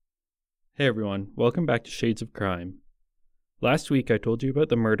Hey everyone, welcome back to Shades of Crime. Last week I told you about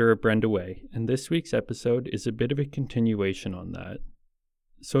the murder of Brenda Way, and this week's episode is a bit of a continuation on that.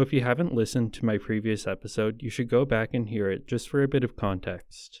 So if you haven't listened to my previous episode, you should go back and hear it just for a bit of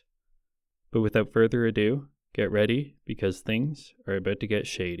context. But without further ado, get ready because things are about to get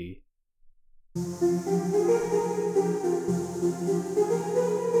shady.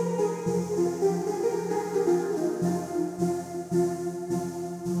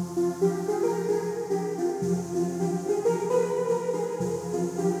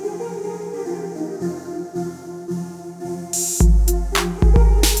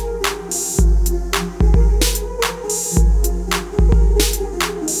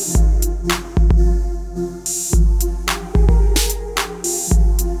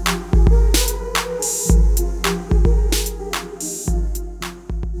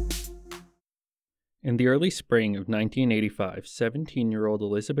 In the early spring of 1985, 17-year-old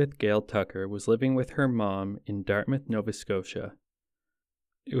Elizabeth Gail Tucker was living with her mom in Dartmouth, Nova Scotia.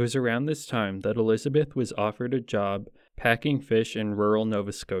 It was around this time that Elizabeth was offered a job packing fish in rural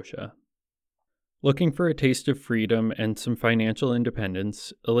Nova Scotia. Looking for a taste of freedom and some financial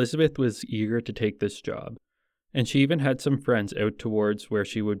independence, Elizabeth was eager to take this job, and she even had some friends out towards where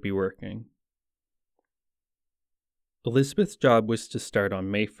she would be working. Elizabeth's job was to start on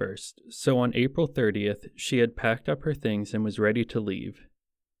May 1st, so on April 30th, she had packed up her things and was ready to leave.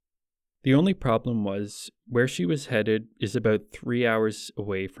 The only problem was, where she was headed is about 3 hours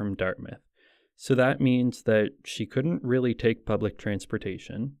away from Dartmouth, so that means that she couldn't really take public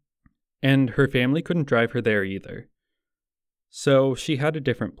transportation, and her family couldn't drive her there either. So she had a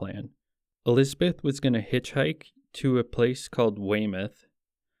different plan. Elizabeth was going to hitchhike to a place called Weymouth,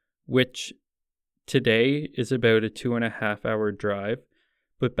 which today is about a 2.5-hour drive,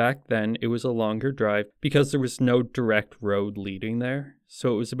 but back then it was a longer drive because there was no direct road leading there,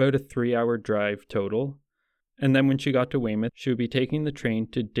 so it was about a 3-hour drive total. And then when she got to Weymouth, she would be taking the train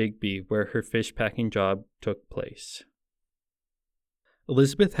to Digby, where her fish packing job took place.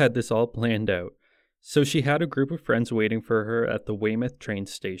 Elizabeth had this all planned out, so she had a group of friends waiting for her at the Weymouth train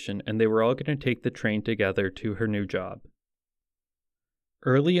station, and they were all going to take the train together to her new job.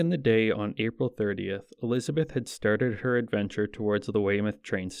 Early in the day on April 30th, Elizabeth had started her adventure towards the Weymouth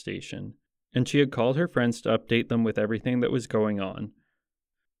train station, and she had called her friends to update them with everything that was going on.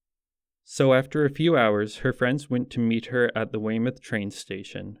 So after a few hours, her friends went to meet her at the Weymouth train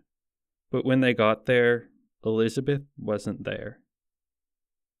station. But when they got there, Elizabeth wasn't there.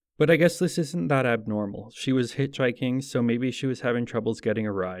 But I guess this isn't that abnormal. She was hitchhiking, so maybe she was having troubles getting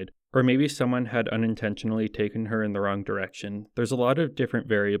a ride. Or maybe someone had unintentionally taken her in the wrong direction. There's a lot of different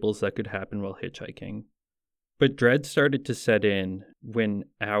variables that could happen while hitchhiking. But dread started to set in when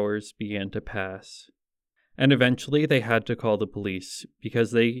hours began to pass. And eventually they had to call the police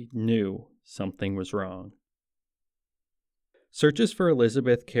because they knew something was wrong. Searches for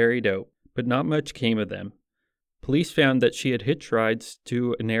Elizabeth carried out, but not much came of them. Police found that she had hitched rides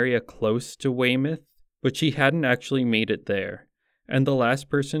to an area close to Weymouth, but she hadn't actually made it there. And the last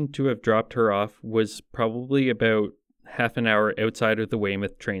person to have dropped her off was probably about half an hour outside of the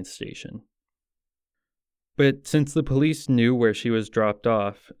Weymouth train station. But since the police knew where she was dropped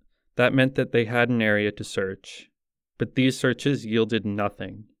off, that meant that they had an area to search. But these searches yielded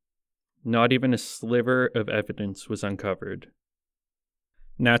nothing. Not even a sliver of evidence was uncovered.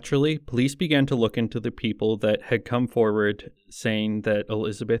 Naturally, police began to look into the people that had come forward saying that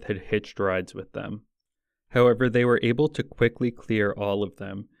Elizabeth had hitched rides with them. However, they were able to quickly clear all of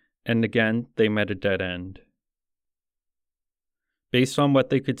them, and again, they met a dead end. Based on what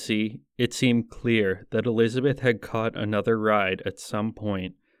they could see, it seemed clear that Elizabeth had caught another ride at some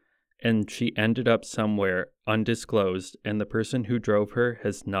point, and she ended up somewhere undisclosed, and the person who drove her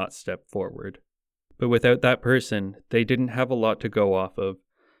has not stepped forward. But without that person, they didn't have a lot to go off of,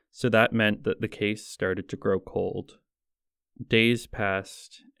 so that meant that the case started to grow cold. Days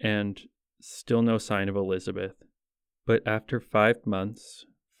passed, and still no sign of Elizabeth. But after 5 months,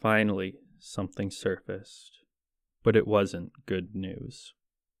 finally, something surfaced. But it wasn't good news.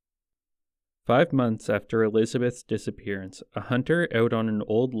 5 months after Elizabeth's disappearance, a hunter out on an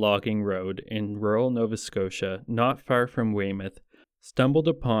old logging road in rural Nova Scotia, not far from Weymouth, stumbled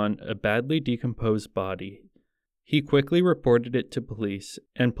upon a badly decomposed body. He quickly reported it to police,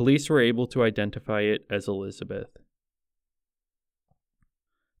 and police were able to identify it as Elizabeth.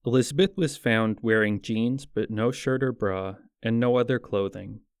 Elizabeth was found wearing jeans but no shirt or bra, and no other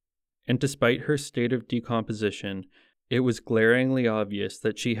clothing. And despite her state of decomposition, it was glaringly obvious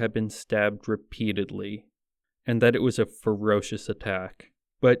that she had been stabbed repeatedly, and that it was a ferocious attack.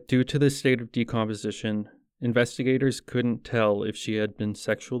 But due to the state of decomposition, Investigators couldn't tell if she had been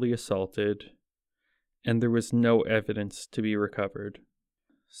sexually assaulted, and there was no evidence to be recovered.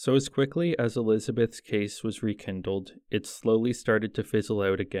 So as quickly as Elizabeth's case was rekindled, it slowly started to fizzle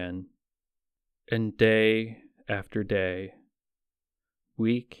out again. And day after day,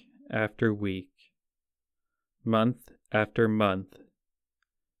 week after week, month after month,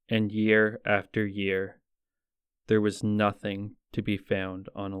 and year after year, there was nothing to be found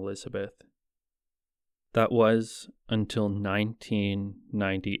on Elizabeth. That was until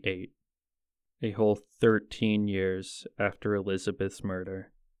 1998, a whole 13 years after Elizabeth's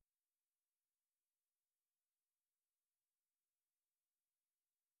murder.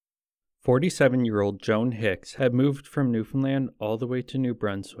 "47-year-old Joan Hicks had moved from Newfoundland all the way to New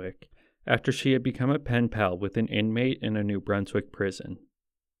Brunswick after she had become a pen pal with an inmate in a New Brunswick prison.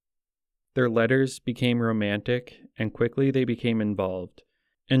 Their letters became romantic, and quickly they became involved,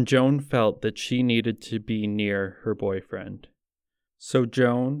 and Joan felt that she needed to be near her boyfriend. So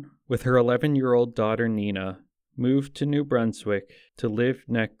Joan, with her 11-year-old daughter Nina, moved to New Brunswick to live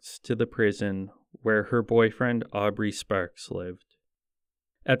next to the prison where her boyfriend Aubrey Sparks lived.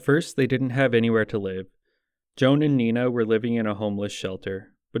 At first, they didn't have anywhere to live. Joan and Nina were living in a homeless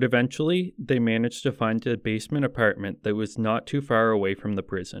shelter, but eventually they managed to find a basement apartment that was not too far away from the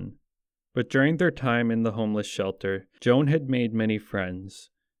prison. But during their time in the homeless shelter, Joan had made many friends,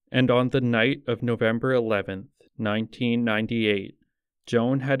 and on the night of November 11th, 1998,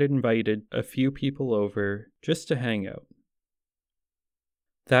 Joan had invited a few people over just to hang out.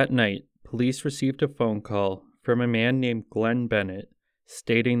 That night, police received a phone call from a man named Glenn Bennett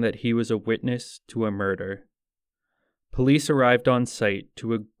stating that he was a witness to a murder. Police arrived on site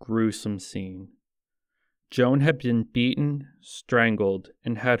to a gruesome scene. Joan had been beaten, strangled,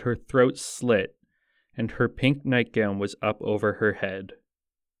 and had her throat slit, and her pink nightgown was up over her head.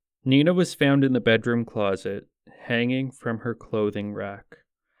 Nina was found in the bedroom closet, hanging from her clothing rack,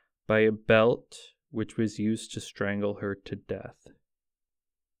 by a belt which was used to strangle her to death.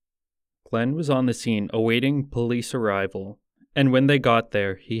 Glenn was on the scene awaiting police arrival, and when they got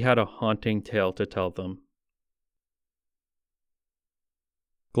there, he had a haunting tale to tell them.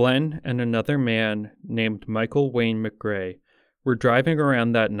 Glenn and another man named Michael Wayne McGray were driving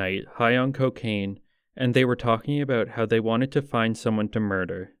around that night high on cocaine, and they were talking about how they wanted to find someone to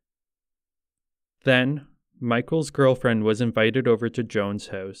murder. Then, Michael's girlfriend was invited over to Joan's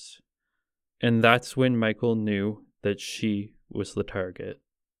house, and that's when Michael knew that she was the target.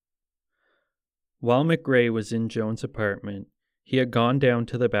 While McGray was in Joan's apartment, he had gone down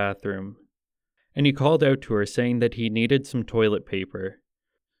to the bathroom, and he called out to her saying that he needed some toilet paper.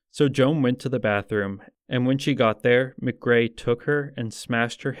 So Joan went to the bathroom, and when she got there, McGray took her and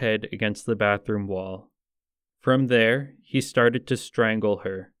smashed her head against the bathroom wall. From there, he started to strangle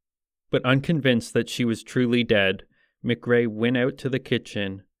her. But unconvinced that she was truly dead, McGray went out to the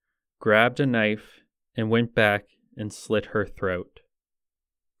kitchen, grabbed a knife, and went back and slit her throat.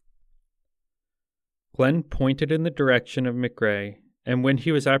 Glenn pointed in the direction of McGray, and when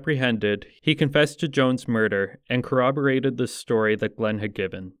he was apprehended, he confessed to Joan's murder and corroborated the story that Glenn had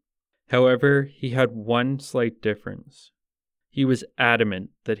given. However, he had one slight difference. He was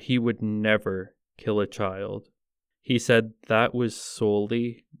adamant that he would never kill a child. He said that was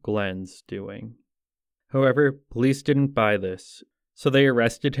solely Glenn's doing. However, police didn't buy this, so they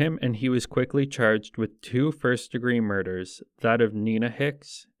arrested him and he was quickly charged with 2 first-degree murders, that of Nina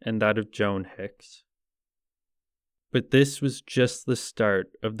Hicks and that of Joan Hicks. But this was just the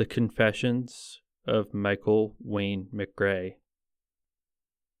start of the confessions of Michael Wayne McGray.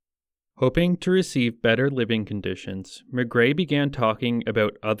 Hoping to receive better living conditions, McGray began talking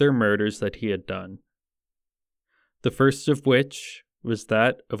about other murders that he had done. The first of which was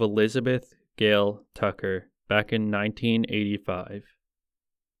that of Elizabeth Gail Tucker back in 1985.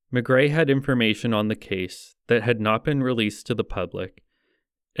 McGray had information on the case that had not been released to the public,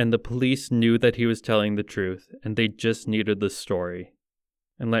 and the police knew that he was telling the truth, and they just needed the story.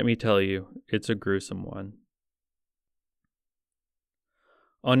 And let me tell you, it's a gruesome one.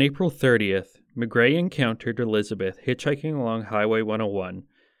 On April 30th, McGray encountered Elizabeth hitchhiking along Highway 101.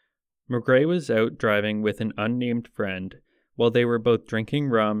 McGray was out driving with an unnamed friend while they were both drinking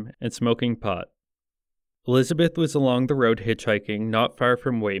rum and smoking pot. Elizabeth was along the road hitchhiking not far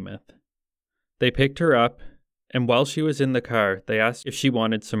from Weymouth. They picked her up, and while she was in the car, they asked if she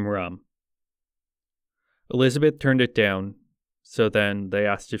wanted some rum. Elizabeth turned it down, so then they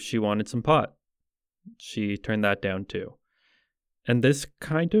asked if she wanted some pot. She turned that down too. And this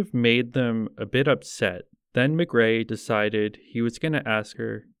kind of made them a bit upset. Then McGray decided he was going to ask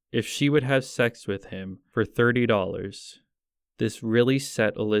her if she would have sex with him for $30. This really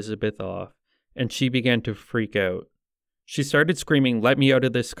set Elizabeth off, and she began to freak out. She started screaming, "Let me out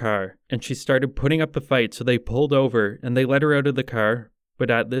of this car," and she started putting up a fight, so they pulled over and they let her out of the car,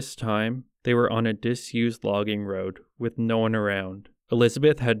 but at this time, they were on a disused logging road with no one around.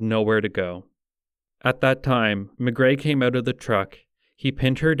 Elizabeth had nowhere to go. At that time, McGray came out of the truck. He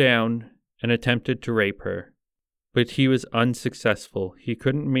pinned her down and attempted to rape her. But he was unsuccessful. He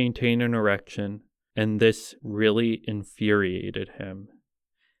couldn't maintain an erection, and this really infuriated him.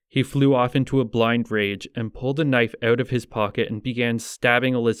 He flew off into a blind rage and pulled a knife out of his pocket and began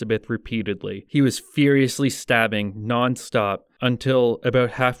stabbing Elizabeth repeatedly. He was furiously stabbing nonstop until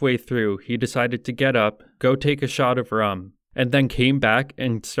about halfway through he decided to get up, go take a shot of rum, and then came back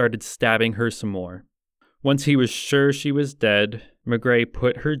and started stabbing her some more. Once he was sure she was dead, McGray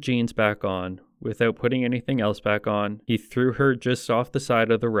put her jeans back on. Without putting anything else back on, he threw her just off the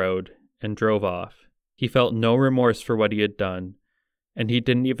side of the road and drove off. He felt no remorse for what he had done, and he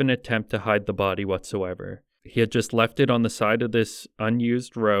didn't even attempt to hide the body whatsoever. He had just left it on the side of this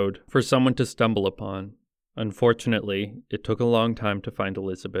unused road for someone to stumble upon. Unfortunately, it took a long time to find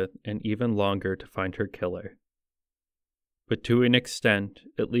Elizabeth, and even longer to find her killer. But to an extent,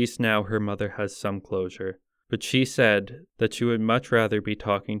 at least now her mother has some closure. But she said that she would much rather be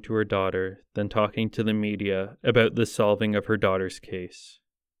talking to her daughter than talking to the media about the solving of her daughter's case.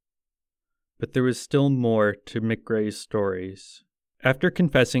 But there was still more to McGray's stories. After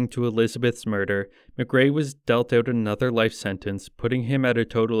confessing to Elizabeth's murder, McGray was dealt out another life sentence, putting him at a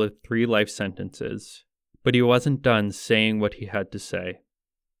total of 3 life sentences. But he wasn't done saying what he had to say.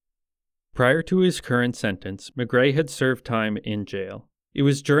 Prior to his current sentence, McGray had served time in jail. It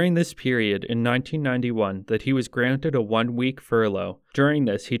was during this period in 1991 that he was granted a 1-week furlough. During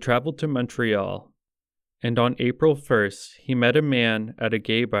this, he traveled to Montreal, and on April 1st, he met a man at a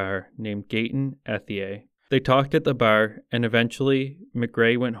gay bar named Gaetan Ethier. They talked at the bar, and eventually,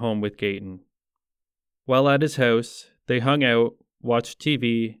 McGray went home with Gaetan. While at his house, they hung out, watched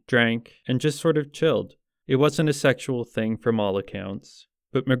TV, drank, and just sort of chilled. It wasn't a sexual thing from all accounts,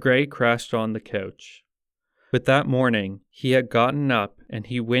 but McGray crashed on the couch. But that morning, he had gotten up and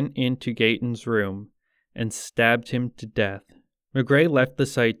he went into Gaetan's room and stabbed him to death. McGray left the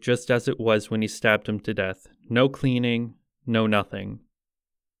site just as it was when he stabbed him to death. No cleaning, no nothing.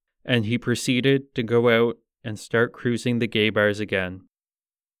 And he proceeded to go out and start cruising the gay bars again.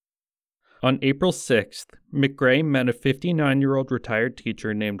 On April 6th, McGray met a 59-year-old retired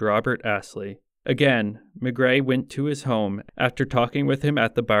teacher named Robert Astley. Again, McGray went to his home after talking with him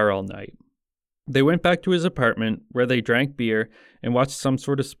at the bar all night. They went back to his apartment where they drank beer and watched some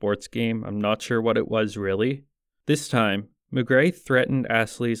sort of sports game. I'm not sure what it was really. This time, McGray threatened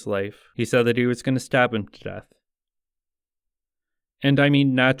Astley's life. He said that he was going to stab him to death. And I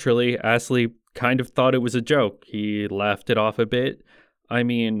mean, naturally, Astley kind of thought it was a joke. He laughed it off a bit. I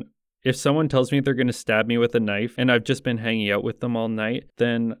mean, if someone tells me they're going to stab me with a knife and I've just been hanging out with them all night,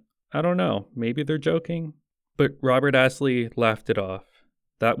 then I don't know, maybe they're joking. But Robert Astley laughed it off.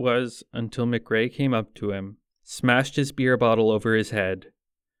 That was until McGray came up to him, smashed his beer bottle over his head,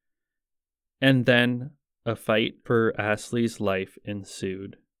 and then a fight for Astley's life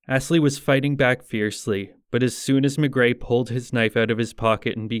ensued. Astley was fighting back fiercely, but as soon as McGray pulled his knife out of his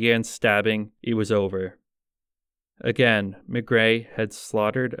pocket and began stabbing, it was over. Again, McGray had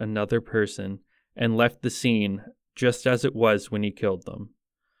slaughtered another person and left the scene just as it was when he killed them.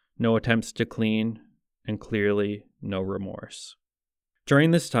 No attempts to clean, and clearly no remorse.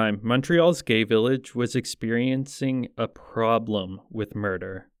 During this time, Montreal's gay village was experiencing a problem with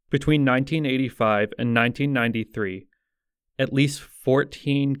murder. Between 1985 and 1993, at least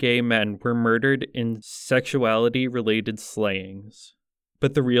 14 gay men were murdered in sexuality-related slayings,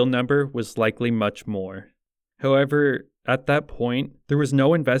 but the real number was likely much more. However, at that point, there was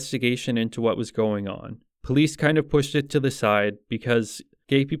no investigation into what was going on. Police kind of pushed it to the side because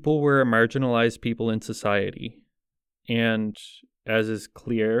gay people were marginalized people in society. And as is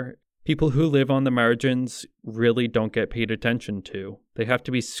clear, people who live on the margins really don't get paid attention to. They have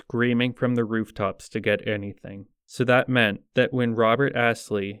to be screaming from the rooftops to get anything. So that meant that when Robert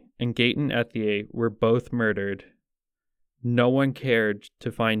Astley and Gaetan Ethier were both murdered, no one cared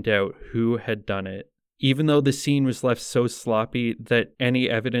to find out who had done it, even though the scene was left so sloppy that any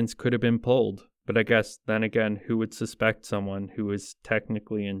evidence could have been pulled. But I guess, then again, who would suspect someone who was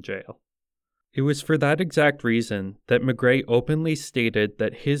technically in jail? It was for that exact reason that McGray openly stated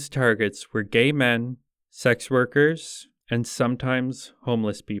that his targets were gay men, sex workers, and sometimes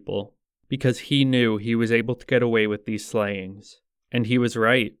homeless people, because he knew he was able to get away with these slayings. And he was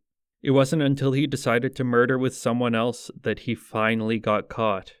right. It wasn't until he decided to murder with someone else that he finally got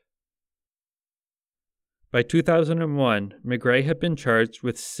caught. By 2001, McGray had been charged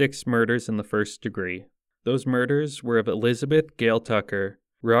with 6 murders in the first degree. Those murders were of Elizabeth Gail Tucker,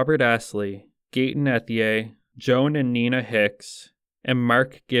 Robert Astley, Gaten Ethier, Joan and Nina Hicks, and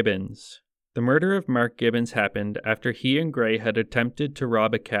Mark Gibbons. The murder of Mark Gibbons happened after he and Gray had attempted to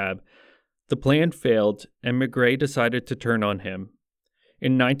rob a cab. The plan failed, and McGray decided to turn on him.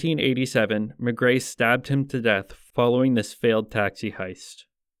 In 1987, McGray stabbed him to death following this failed taxi heist.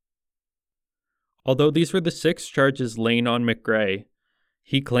 Although these were the 6 charges laying on McGray,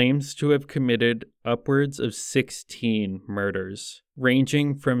 he claims to have committed upwards of 16 murders,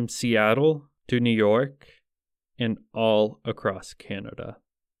 ranging from Seattle to New York and all across Canada.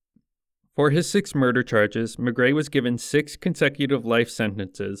 For his 6 murder charges, McGray was given 6 consecutive life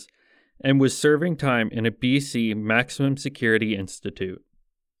sentences and was serving time in a BC maximum security institute.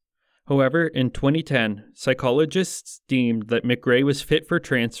 However, in 2010, psychologists deemed that McGray was fit for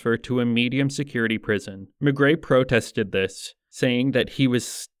transfer to a medium security prison. McGray protested this, saying that he was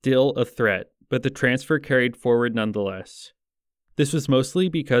still a threat, but the transfer carried forward nonetheless. This was mostly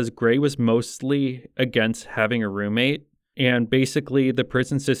because Gray was mostly against having a roommate, and basically the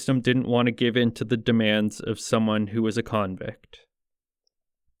prison system didn't want to give in to the demands of someone who was a convict.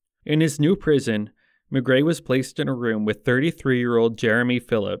 In his new prison, McGray was placed in a room with 33-year-old Jeremy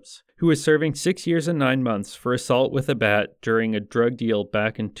Phillips, who was serving 6 years and 9 months for assault with a bat during a drug deal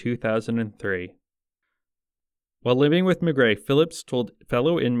back in 2003. While living with McGray, Phillips told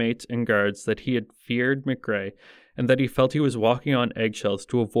fellow inmates and guards that he had feared McGray and that he felt he was walking on eggshells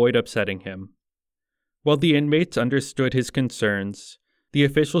to avoid upsetting him. While the inmates understood his concerns, the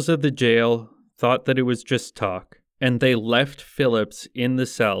officials of the jail thought that it was just talk, and they left Phillips in the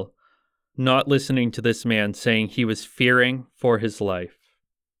cell, not listening to this man saying he was fearing for his life.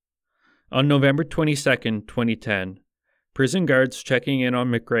 On November 22, 2010, prison guards checking in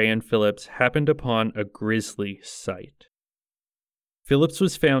on McGray and Phillips happened upon a grisly sight. Phillips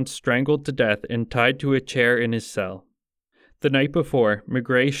was found strangled to death and tied to a chair in his cell. The night before,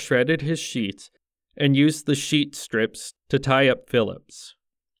 McGray shredded his sheets and used the sheet strips to tie up Phillips.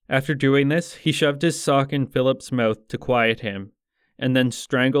 After doing this, he shoved his sock in Phillips' mouth to quiet him, and then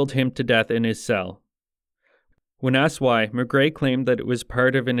strangled him to death in his cell. When asked why, McGray claimed that it was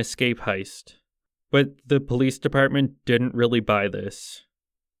part of an escape heist, but the police department didn't really buy this.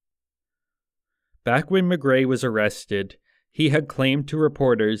 Back when McGray was arrested, he had claimed to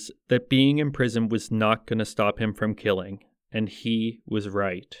reporters that being in prison was not going to stop him from killing, and he was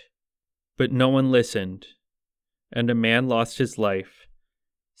right. But no one listened, and a man lost his life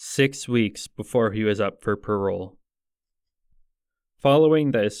 6 weeks before he was up for parole.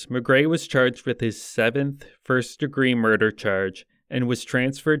 Following this, McGray was charged with his 7th first-degree murder charge and was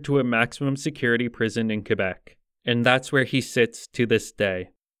transferred to a maximum security prison in Quebec, and that's where he sits to this day.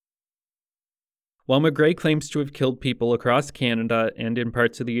 While McGray claims to have killed people across Canada and in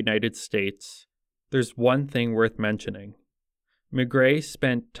parts of the United States, there's one thing worth mentioning. McGray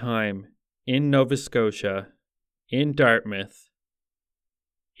spent time in Nova Scotia, in Dartmouth,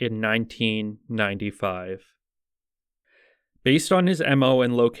 in 1995. Based on his MO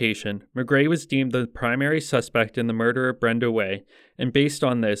and location, McGray was deemed the primary suspect in the murder of Brenda Way, and based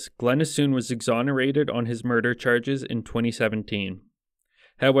on this, Glenn Assoon was exonerated on his murder charges in 2017.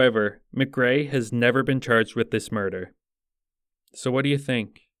 However, McGray has never been charged with this murder. So what do you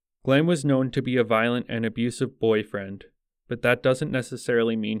think? Glenn was known to be a violent and abusive boyfriend, but that doesn't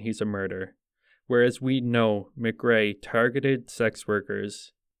necessarily mean he's a murderer. Whereas we know McGray targeted sex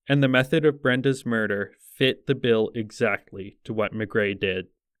workers, and the method of Brenda's murder fit the bill exactly to what McGray did.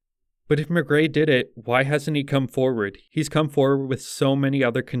 But if McGray did it, why hasn't he come forward? He's come forward with so many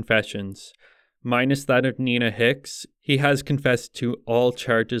other confessions. Minus that of Nina Hicks, he has confessed to all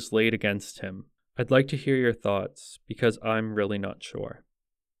charges laid against him. I'd like to hear your thoughts, because I'm really not sure.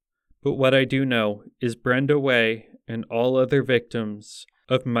 But what I do know is Brenda Way and all other victims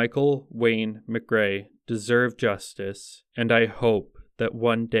of Michael Wayne McGray deserve justice, and I hope that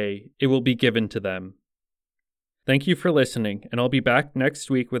one day it will be given to them. Thank you for listening, and I'll be back next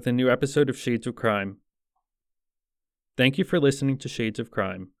week with a new episode of Shades of Crime. Thank you for listening to Shades of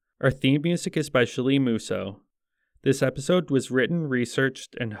Crime. Our theme music is by Shali Musso. This episode was written,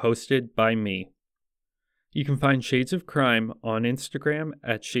 researched, and hosted by me. You can find Shades of Crime on Instagram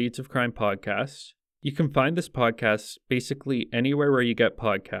at Shades of Crime Podcast. You can find this podcast basically anywhere where you get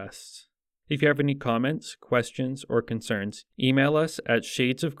podcasts. If you have any comments, questions, or concerns, email us at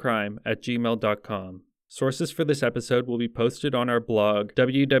shadesofcrime@gmail.com. Sources for this episode will be posted on our blog,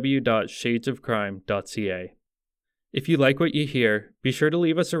 www.shadesofcrime.ca. If you like what you hear, be sure to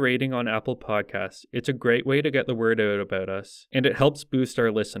leave us a rating on Apple Podcasts. It's a great way to get the word out about us, and it helps boost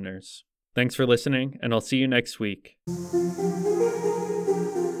our listeners. Thanks for listening, and I'll see you next week.